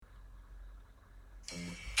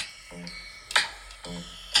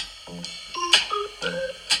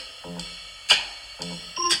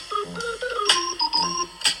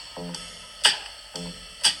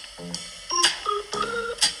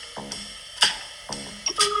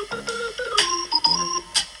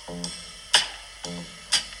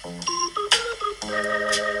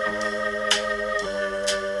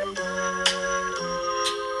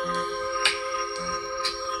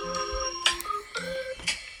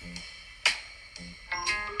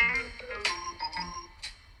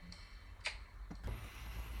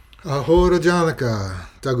Ahora Jonica,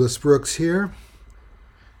 Douglas Brooks here.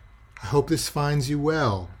 I hope this finds you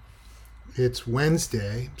well. It's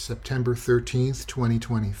Wednesday, September 13th,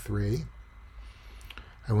 2023.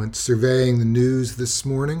 I went surveying the news this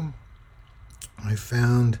morning. I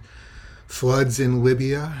found floods in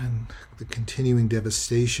Libya and the continuing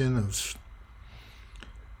devastation of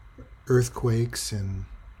earthquakes in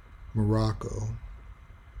Morocco.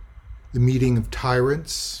 The meeting of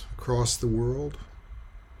tyrants across the world.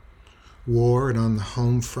 War and on the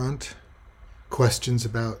home front, questions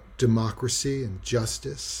about democracy and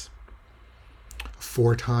justice, a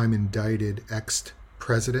four-time indicted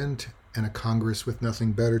ex-president and a Congress with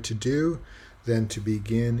nothing better to do than to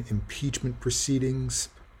begin impeachment proceedings,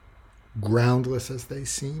 groundless as they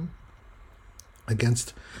seem,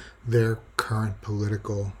 against their current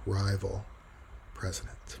political rival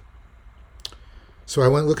president. So I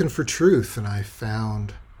went looking for truth, and I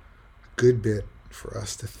found a good bit for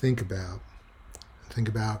us to think about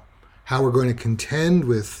how we're going to contend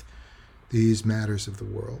with these matters of the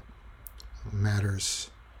world,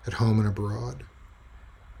 matters at home and abroad,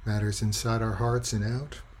 matters inside our hearts and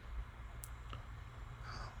out.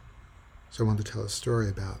 So I wanted to tell a story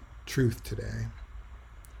about truth today.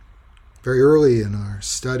 Very early in our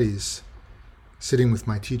studies, sitting with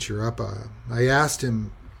my teacher Appa, I asked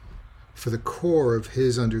him for the core of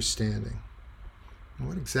his understanding.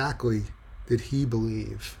 What exactly did he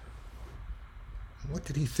believe? What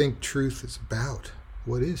did he think truth is about?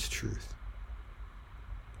 What is truth?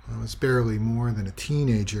 I was barely more than a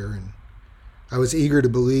teenager, and I was eager to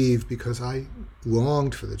believe because I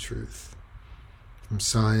longed for the truth. From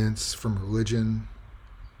science, from religion,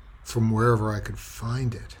 from wherever I could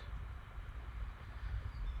find it.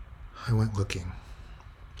 I went looking,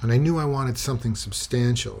 and I knew I wanted something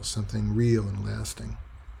substantial, something real and lasting.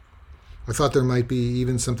 I thought there might be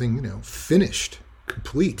even something, finished,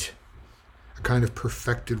 complete, a kind of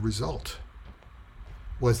perfected result.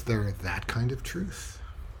 Was there that kind of truth?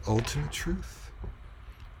 Ultimate truth?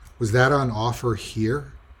 Was that on offer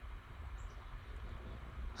here?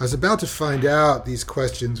 I was about to find out these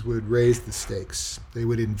questions would raise the stakes. They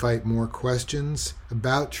would invite more questions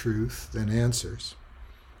about truth than answers.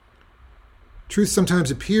 Truth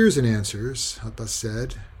sometimes appears in answers, Appa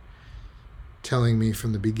said, telling me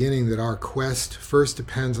from the beginning that our quest first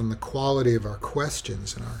depends on the quality of our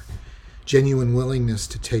questions and our genuine willingness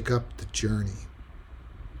to take up the journey.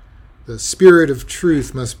 The spirit of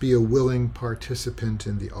truth must be a willing participant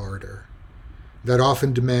in the ardor. That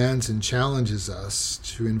often demands and challenges us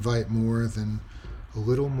to invite more than a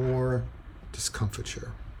little more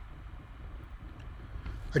discomfiture.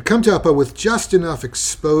 I'd come to Appa with just enough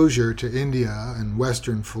exposure to India and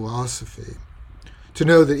Western philosophy to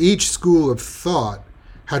know that each school of thought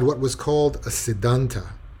had what was called a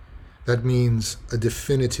siddhanta. That means a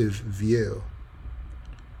definitive view.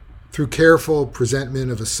 Through careful presentment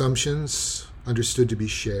of assumptions understood to be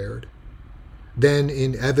shared, then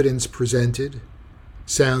in evidence presented,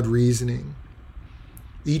 sound reasoning,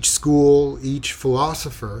 each school, each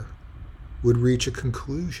philosopher would reach a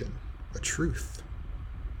conclusion, a truth.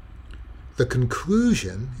 The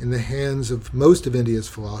conclusion, in the hands of most of India's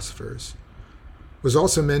philosophers, was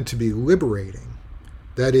also meant to be liberating.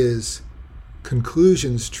 That is,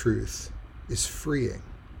 conclusion's truth is freeing.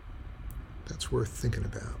 That's worth thinking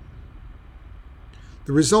about.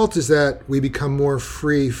 The result is that we become more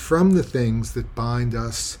free from the things that bind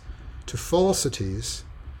us to falsities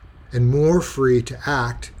and more free to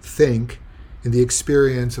act, think, in the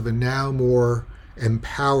experience of a now more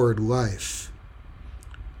empowered life.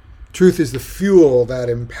 Truth is the fuel that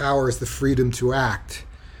empowers the freedom to act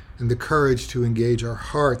and the courage to engage our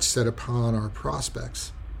hearts set upon our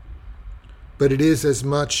prospects. But it is as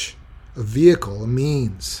much a vehicle, a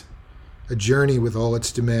means, a journey with all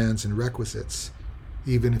its demands and requisites,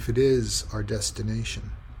 even if it is our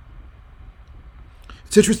destination.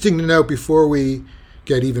 It's interesting to note before we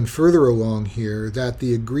get even further along here that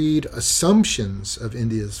the agreed assumptions of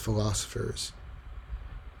India's philosophers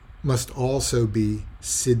must also be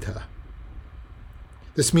siddha.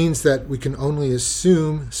 This means that we can only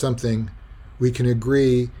assume something we can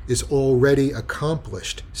agree is already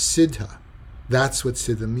accomplished, siddha. That's what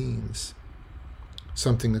siddha means.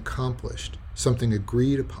 Something accomplished, something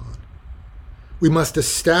agreed upon. We must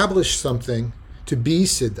establish something to be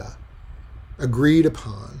siddha, agreed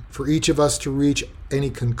upon, for each of us to reach any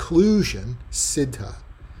conclusion, siddha,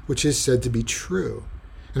 which is said to be true.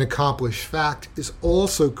 An accomplished fact is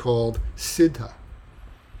also called siddha.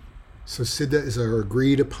 So siddha is our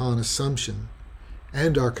agreed upon assumption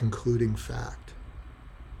and our concluding fact.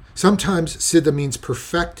 Sometimes siddha means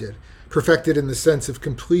perfected in the sense of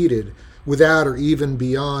completed, without or even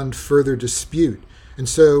beyond further dispute. And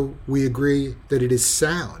so we agree that it is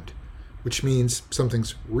sound, which means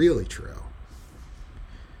something's really true.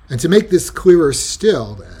 And to make this clearer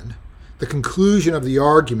still, then, the conclusion of the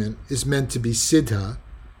argument is meant to be siddha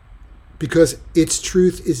because its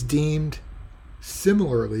truth is deemed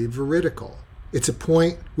similarly veridical. It's a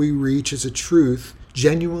point we reach as a truth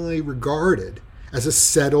genuinely regarded as a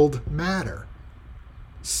settled matter.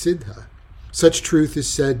 Siddha. Such truth is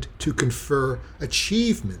said to confer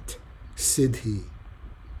achievement, siddhi.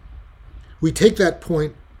 We take that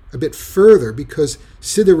point a bit further because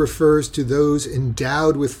siddha refers to those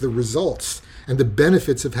endowed with the results and the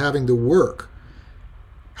benefits of having the work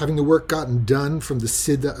gotten done from the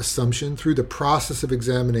siddha assumption through the process of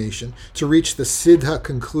examination to reach the siddha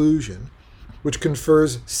conclusion, which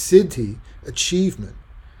confers siddhi, achievement.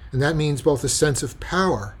 And that means both a sense of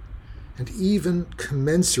power and even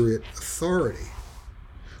commensurate authority.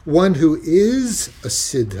 One who is a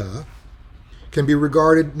siddha can be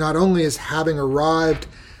regarded not only as having arrived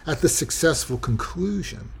at the successful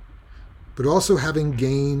conclusion, but also having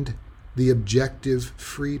gained the objective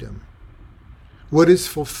freedom. What is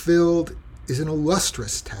fulfilled is an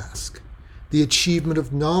illustrious task, the achievement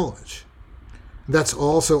of knowledge. That's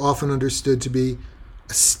also often understood to be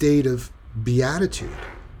a state of beatitude,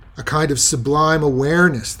 a kind of sublime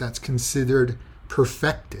awareness that's considered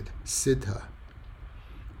perfected, siddha.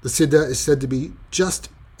 The siddha is said to be just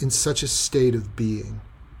in such a state of being.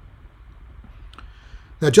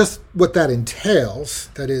 Now, just what that entails,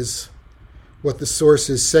 that is, what the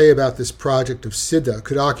sources say about this project of siddha,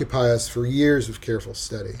 could occupy us for years of careful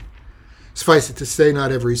study. Suffice it to say,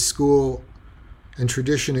 not every school and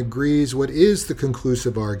tradition agrees what is the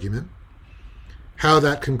conclusive argument, how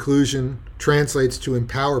that conclusion translates to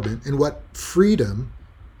empowerment, and what freedom,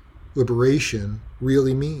 liberation,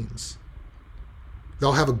 really means.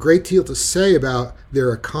 They'll have a great deal to say about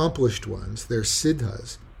their accomplished ones, their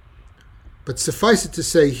siddhas. But suffice it to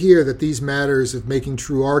say here that these matters of making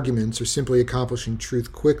true arguments or simply accomplishing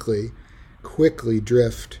truth quickly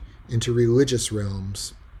drift into religious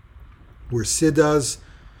realms, where siddhas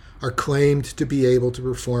are claimed to be able to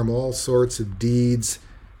perform all sorts of deeds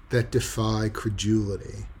that defy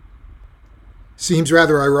credulity. Seems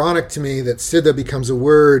rather ironic to me that siddha becomes a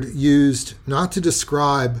word used not to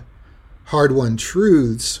describe hard-won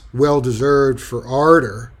truths, well-deserved for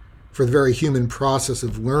ardor, for the very human process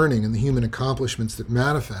of learning and the human accomplishments that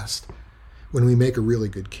manifest when we make a really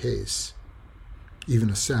good case, even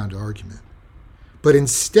a sound argument. But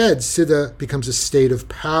instead, siddha becomes a state of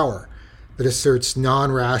power that asserts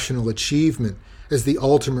non-rational achievement as the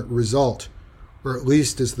ultimate result, or at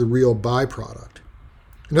least as the real byproduct.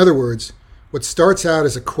 In other words, what starts out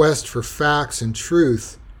as a quest for facts and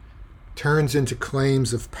truth turns into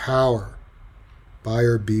claims of power.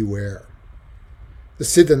 Buyer beware. The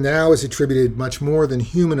siddha now is attributed much more than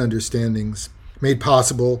human understandings, made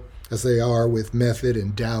possible as they are with method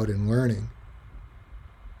and doubt and learning,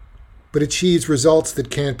 but achieves results that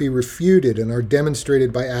can't be refuted and are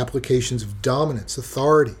demonstrated by applications of dominance,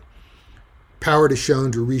 authority. Power is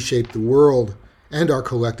shown to reshape the world and our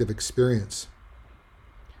collective experience.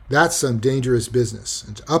 That's some dangerous business,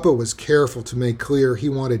 and Uppa was careful to make clear he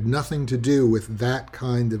wanted nothing to do with that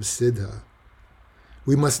kind of siddha.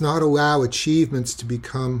 We must not allow achievements to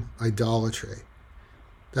become idolatry.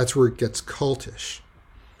 That's where it gets cultish.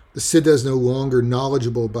 The siddha is no longer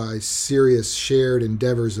knowledgeable by serious shared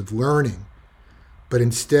endeavors of learning, but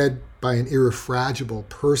instead by an irrefragable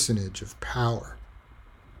personage of power.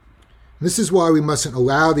 And this is why we mustn't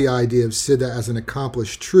allow the idea of siddha as an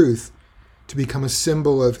accomplished truth to become a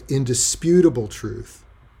symbol of indisputable truth.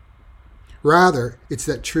 Rather, it's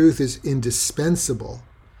that truth is indispensable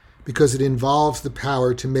because it involves the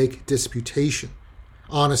power to make disputation,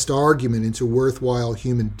 honest argument into worthwhile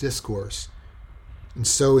human discourse, and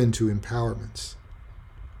so into empowerments.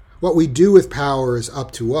 What we do with power is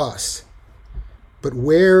up to us, but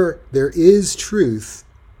where there is truth,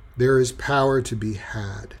 there is power to be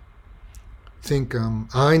had. Think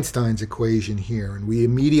Einstein's equation here, and we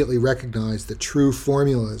immediately recognize that true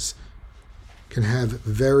formulas can have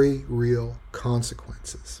very real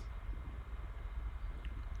consequences.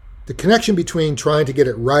 The connection between trying to get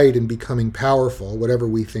it right and becoming powerful, whatever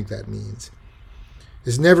we think that means,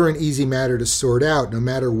 is never an easy matter to sort out, no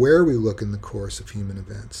matter where we look in the course of human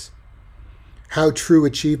events. How true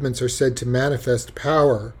achievements are said to manifest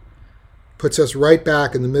power puts us right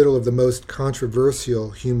back in the middle of the most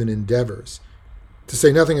controversial human endeavors, to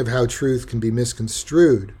say nothing of how truth can be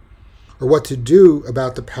misconstrued, or what to do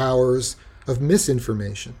about the powers of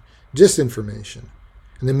misinformation, disinformation,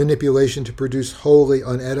 and the manipulation to produce wholly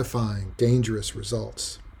unedifying, dangerous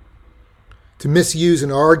results. To misuse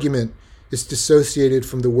an argument is dissociated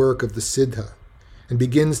from the work of the Siddha and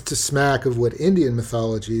begins to smack of what Indian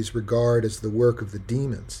mythologies regard as the work of the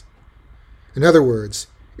demons. In other words,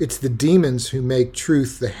 it's the demons who make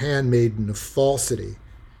truth the handmaiden of falsity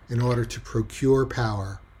in order to procure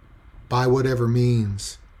power by whatever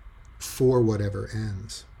means, for whatever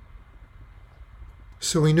ends.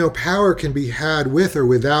 So we know power can be had with or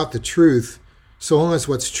without the truth, so long as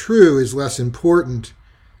what's true is less important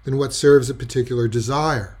than what serves a particular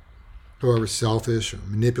desire, however selfish or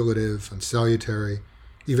manipulative, unsalutary,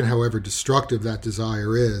 even however destructive that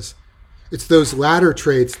desire is. It's those latter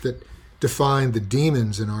traits that define the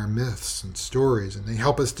demons in our myths and stories, and they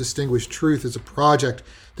help us distinguish truth as a project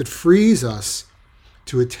that frees us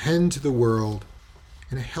to attend to the world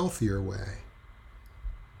in a healthier way.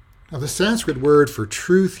 Now, the Sanskrit word for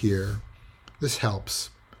truth here, this helps.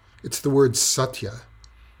 It's the word satya,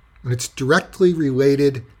 and it's directly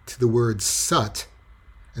related to the word sat,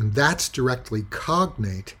 and that's directly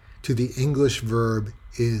cognate to the English verb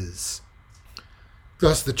is.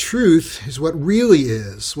 Thus, the truth is what really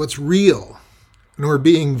is, what's real, and we're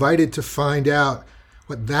being invited to find out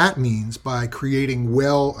what that means by creating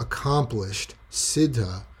well-accomplished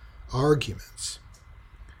siddha arguments.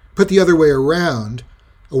 Put the other way around,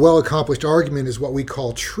 a well-accomplished argument is what we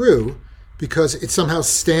call true because it somehow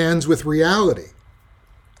stands with reality,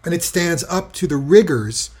 and it stands up to the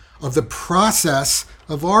rigors of the process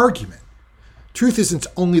of argument. Truth isn't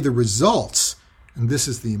only the results, and this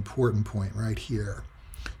is the important point right here.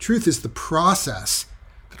 Truth is the process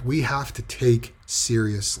that we have to take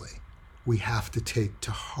seriously. We have to take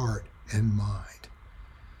to heart and mind.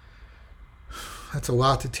 That's a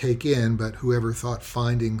lot to take in, but whoever thought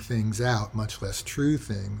finding things out, much less true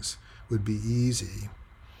things, would be easy?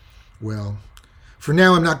 Well, for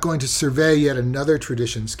now I'm not going to survey yet another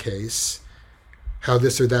tradition's case, how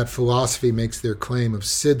this or that philosophy makes their claim of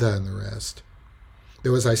siddha and the rest.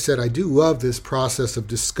 Though, as I said, I do love this process of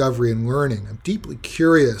discovery and learning. I'm deeply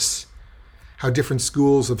curious how different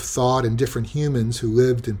schools of thought and different humans who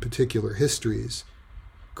lived in particular histories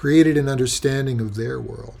created an understanding of their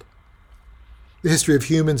world. The history of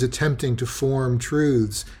humans attempting to form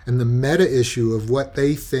truths and the meta-issue of what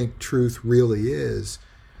they think truth really is,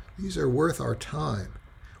 these are worth our time.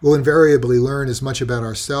 We'll invariably learn as much about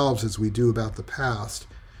ourselves as we do about the past.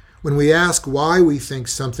 When we ask why we think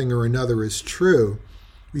something or another is true,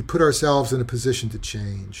 we put ourselves in a position to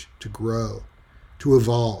change, to grow, to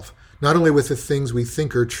evolve, not only with the things we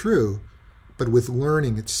think are true, but with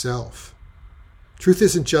learning itself. Truth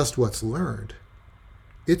isn't just what's learned,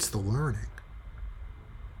 it's the learning.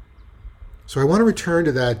 So I want to return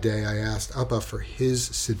to that day I asked Appa for his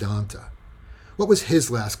Siddhanta. What was his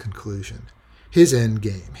last conclusion? His end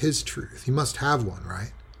game, his truth. He must have one,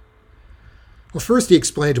 right? Well, first he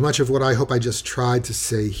explained much of what I hope I just tried to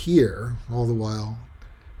say here, all the while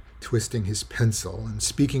twisting his pencil and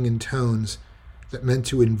speaking in tones that meant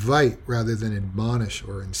to invite rather than admonish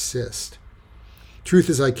or insist. Truth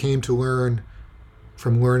as I came to learn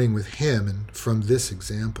from learning with him and from this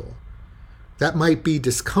example. That might be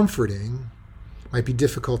discomforting, might be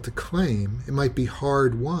difficult to claim, it might be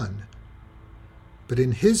hard won. But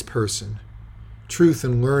in his person, truth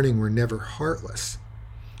and learning were never heartless.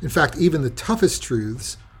 In fact, even the toughest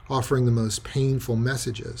truths, offering the most painful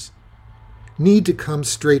messages, need to come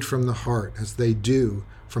straight from the heart as they do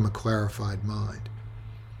from a clarified mind.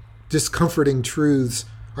 Discomforting truths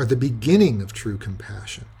are the beginning of true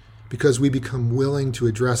compassion because we become willing to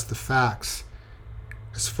address the facts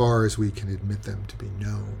as far as we can admit them to be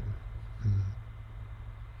known.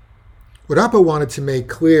 What Appa wanted to make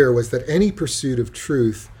clear was that any pursuit of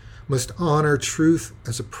truth must honor truth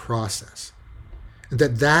as a process, and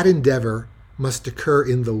that endeavor must occur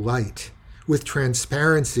in the light, with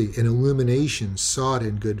transparency and illumination sought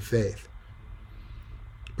in good faith.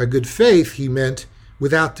 By good faith, he meant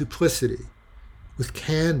without duplicity, with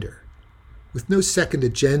candor, with no second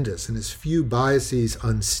agendas and as few biases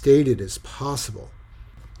unstated as possible.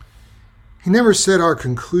 He never said our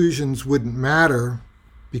conclusions wouldn't matter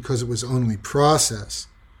because it was only process,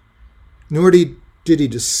 nor did he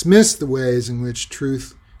dismiss the ways in which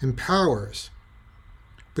truth empowers.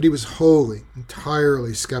 But he was wholly,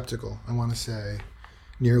 entirely skeptical, I want to say,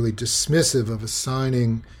 nearly dismissive of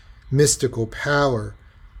assigning mystical power,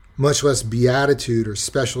 much less beatitude or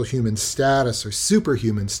special human status or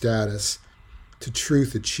superhuman status, to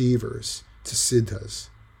truth achievers, to siddhas.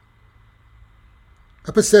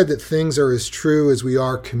 Appa said that things are as true as we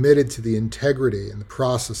are committed to the integrity in the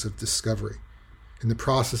process of discovery, in the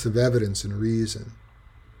process of evidence and reason.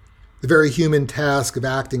 The very human task of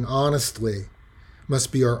acting honestly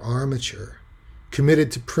must be our armature,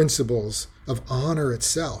 committed to principles of honor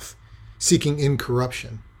itself, seeking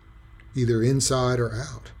incorruption, either inside or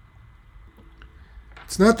out.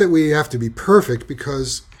 It's not that we have to be perfect,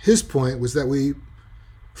 because his point was that we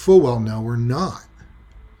full well know we're not.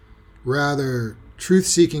 Rather,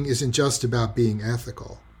 truth-seeking isn't just about being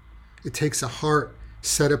ethical. It takes a heart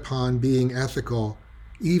set upon being ethical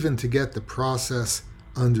even to get the process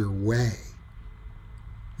underway.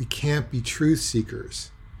 We can't be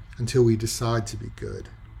truth-seekers until we decide to be good.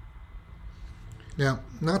 Now,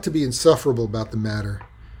 not to be insufferable about the matter,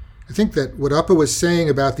 I think that what Uppa was saying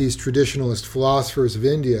about these traditionalist philosophers of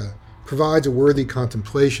India provides a worthy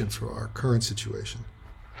contemplation for our current situation.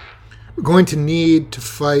 We're going to need to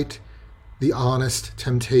fight the honest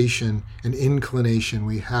temptation and inclination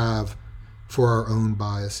we have for our own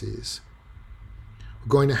biases. We're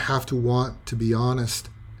going to have to want to be honest,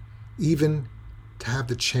 even to have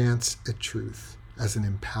the chance at truth as an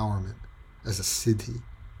empowerment, as a siddhi.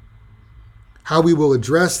 How we will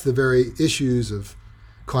address the very issues of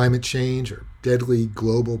climate change or deadly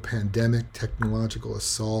global pandemic, technological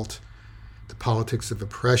assault, the politics of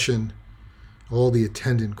oppression, all the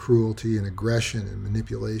attendant cruelty and aggression and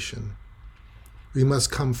manipulation. We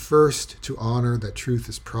must come first to honor that truth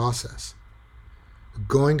is process. We're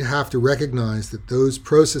going to have to recognize that those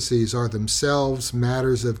processes are themselves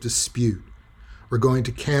matters of dispute. We're going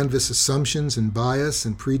to canvass assumptions and bias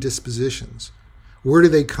and predispositions. Where do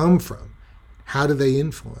they come from? How do they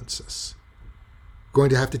influence us? We're going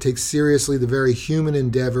to have to take seriously the very human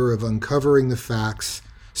endeavor of uncovering the facts,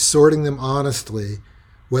 sorting them honestly,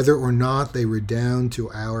 whether or not they redound to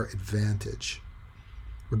our advantage.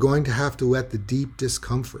 We're going to have to let the deep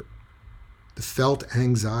discomfort, the felt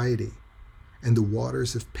anxiety, and the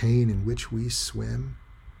waters of pain in which we swim,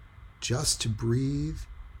 just to breathe,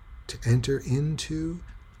 to enter into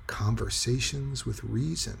conversations with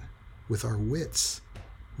reason, with our wits,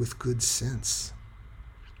 with good sense.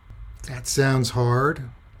 That sounds hard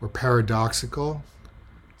or paradoxical.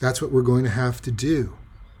 That's what we're going to have to do.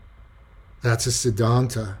 That's a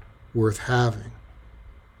Siddhanta worth having.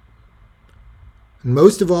 And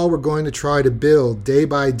most of all, we're going to try to build, day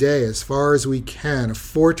by day, as far as we can, a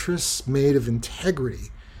fortress made of integrity,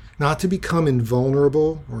 not to become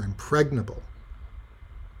invulnerable or impregnable,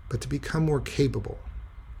 but to become more capable,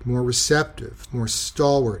 more receptive, more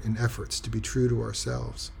stalwart in efforts to be true to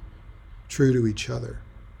ourselves, true to each other.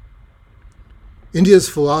 India's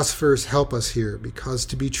philosophers help us here, because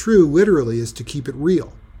to be true literally is to keep it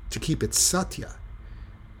real, to keep it satya.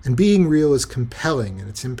 And being real is compelling and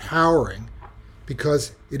it's empowering,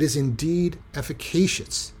 because it is indeed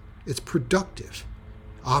efficacious, it's productive.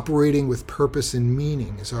 Operating with purpose and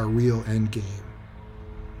meaning is our real end game.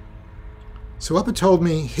 So Uppa told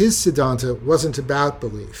me his Siddhanta wasn't about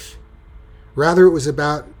belief. Rather, it was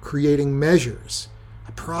about creating measures,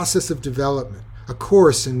 a process of development, a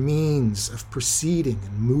course and means of proceeding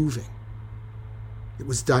and moving. It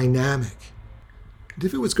was dynamic. And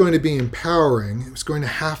if it was going to be empowering, it was going to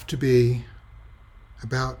have to be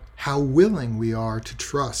about how willing we are to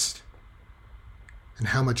trust and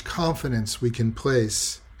how much confidence we can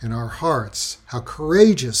place in our hearts, how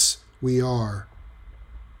courageous we are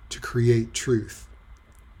to create truth.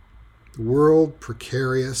 The world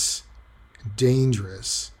precarious and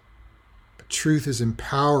dangerous, but truth is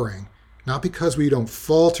empowering, not because we don't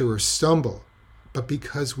falter or stumble, but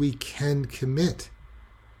because we can commit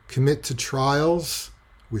to trials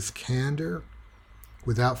with candor,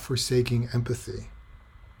 without forsaking empathy,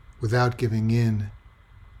 without giving in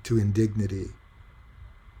to indignity.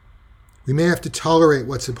 We may have to tolerate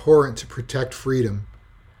what's abhorrent to protect freedom.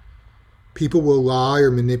 People will lie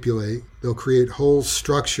or manipulate. They'll create whole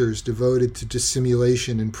structures devoted to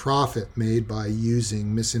dissimulation and profit made by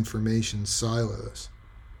using misinformation silos.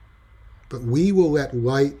 But we will let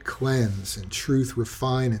light cleanse and truth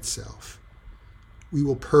refine itself. We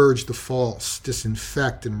will purge the false,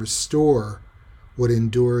 disinfect, and restore what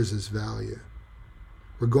endures as value.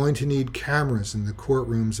 We're going to need cameras in the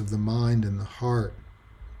courtrooms of the mind and the heart.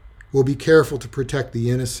 We'll be careful to protect the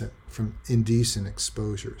innocent from indecent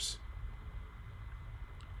exposures.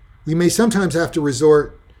 We may sometimes have to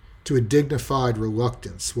resort to a dignified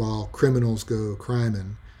reluctance while criminals go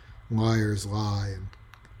crime, liars lie, and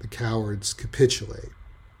the cowards capitulate.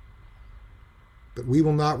 But we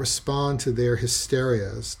will not respond to their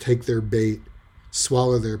hysterias, take their bait,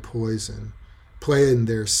 swallow their poison, play in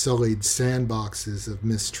their sullied sandboxes of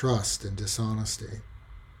mistrust and dishonesty.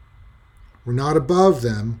 We're not above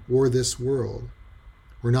them or this world.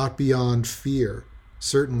 We're not beyond fear,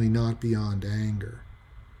 certainly not beyond anger.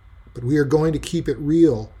 But we are going to keep it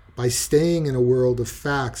real by staying in a world of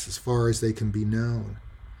facts as far as they can be known,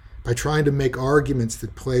 by trying to make arguments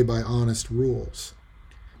that play by honest rules.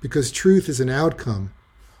 Because truth is an outcome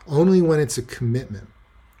only when it's a commitment,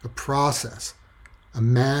 a process, a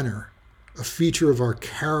manner, a feature of our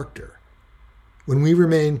character. When we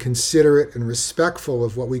remain considerate and respectful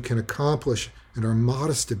of what we can accomplish and are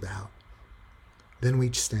modest about, then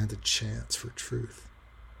we stand a chance for truth.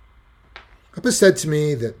 Hoppe said to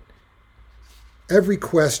me that every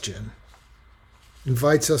question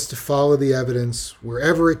invites us to follow the evidence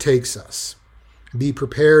wherever it takes us, and be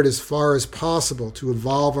prepared as far as possible to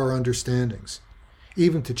evolve our understandings,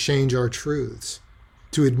 even to change our truths,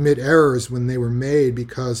 to admit errors when they were made,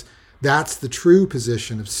 because that's the true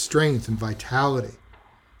position of strength and vitality.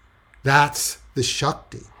 That's the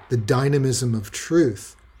Shakti, the dynamism of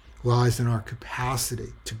truth, lies in our capacity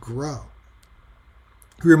to grow.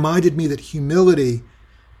 He reminded me that humility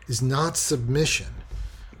is not submission,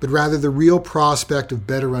 but rather the real prospect of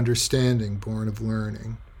better understanding born of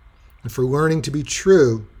learning. And for learning to be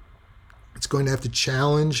true, it's going to have to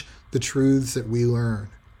challenge the truths that we learn.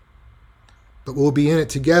 But we'll be in it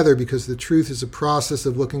together because the truth is a process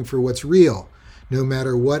of looking for what's real, no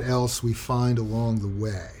matter what else we find along the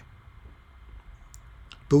way.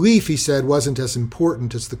 Belief, he said, wasn't as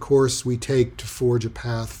important as the course we take to forge a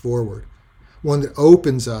path forward, one that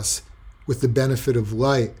opens us with the benefit of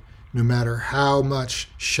light, no matter how much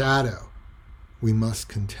shadow we must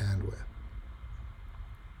contend with.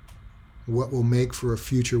 What will make for a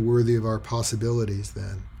future worthy of our possibilities,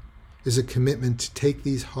 then, is a commitment to take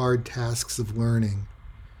these hard tasks of learning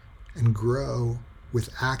and grow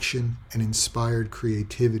with action and inspired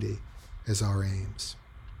creativity as our aims.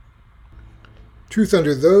 Truth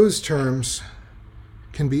under those terms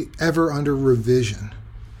can be ever under revision,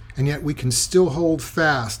 and yet we can still hold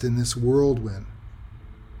fast in this whirlwind.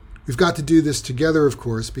 We've got to do this together, of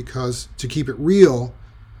course, because to keep it real,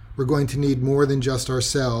 we're going to need more than just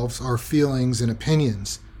ourselves, our feelings and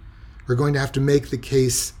opinions. We're going to have to make the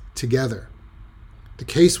case together. The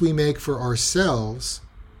case we make for ourselves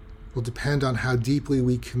will depend on how deeply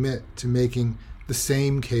we commit to making the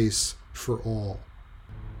same case for all.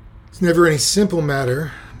 It's never any simple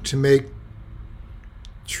matter to make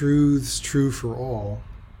truths true for all,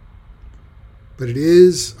 but it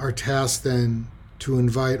is our task then to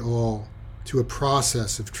invite all to a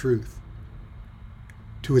process of truth,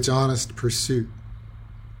 to its honest pursuit.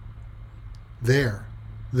 There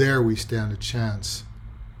we stand a chance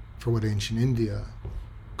for what ancient India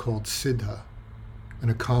called siddha, an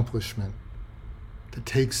accomplishment that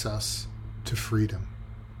takes us to freedom.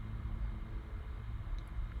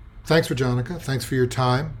 Thanks, Rajanika. Thanks for your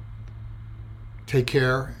time. Take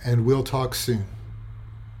care, and we'll talk soon.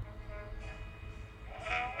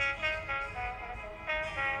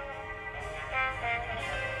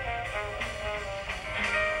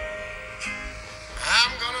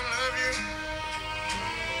 I'm gonna love you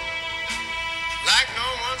like no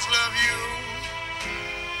one's loved you.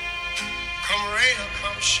 Come rain or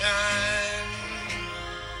come shine.